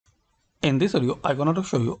In this video, I'm going to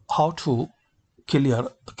show you how to clear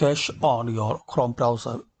cache on your Chrome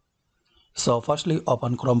browser. So firstly,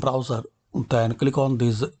 open Chrome browser, then click on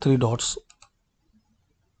these three dots,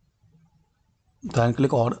 then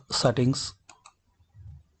click on settings.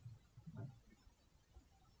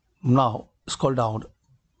 Now scroll down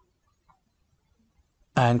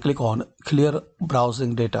and click on clear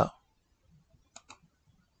browsing data.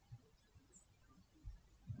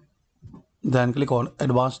 Then click on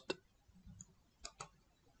advanced.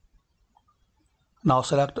 Now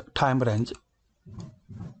select time range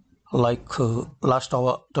like last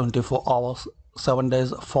hour, 24 hours, 7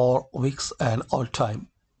 days, 4 weeks and all time.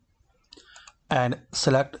 And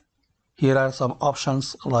select, here are some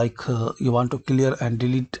options like you want to clear and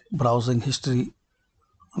delete browsing history,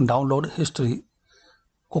 download history,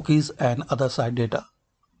 cookies and other site data,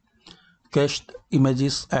 cached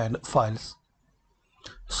images and files.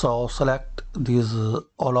 So select these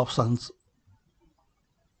all options.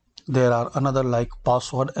 There are another like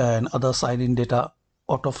password and other sign-in data,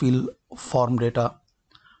 autofill form data,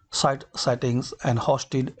 site settings and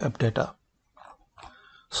hosted app data.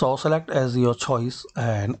 So select as your choice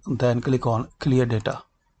and then click on clear data.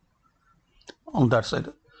 And that's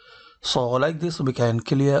it. So like this we can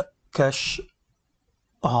clear cache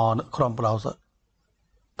on Chrome browser.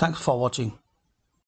 Thanks for watching.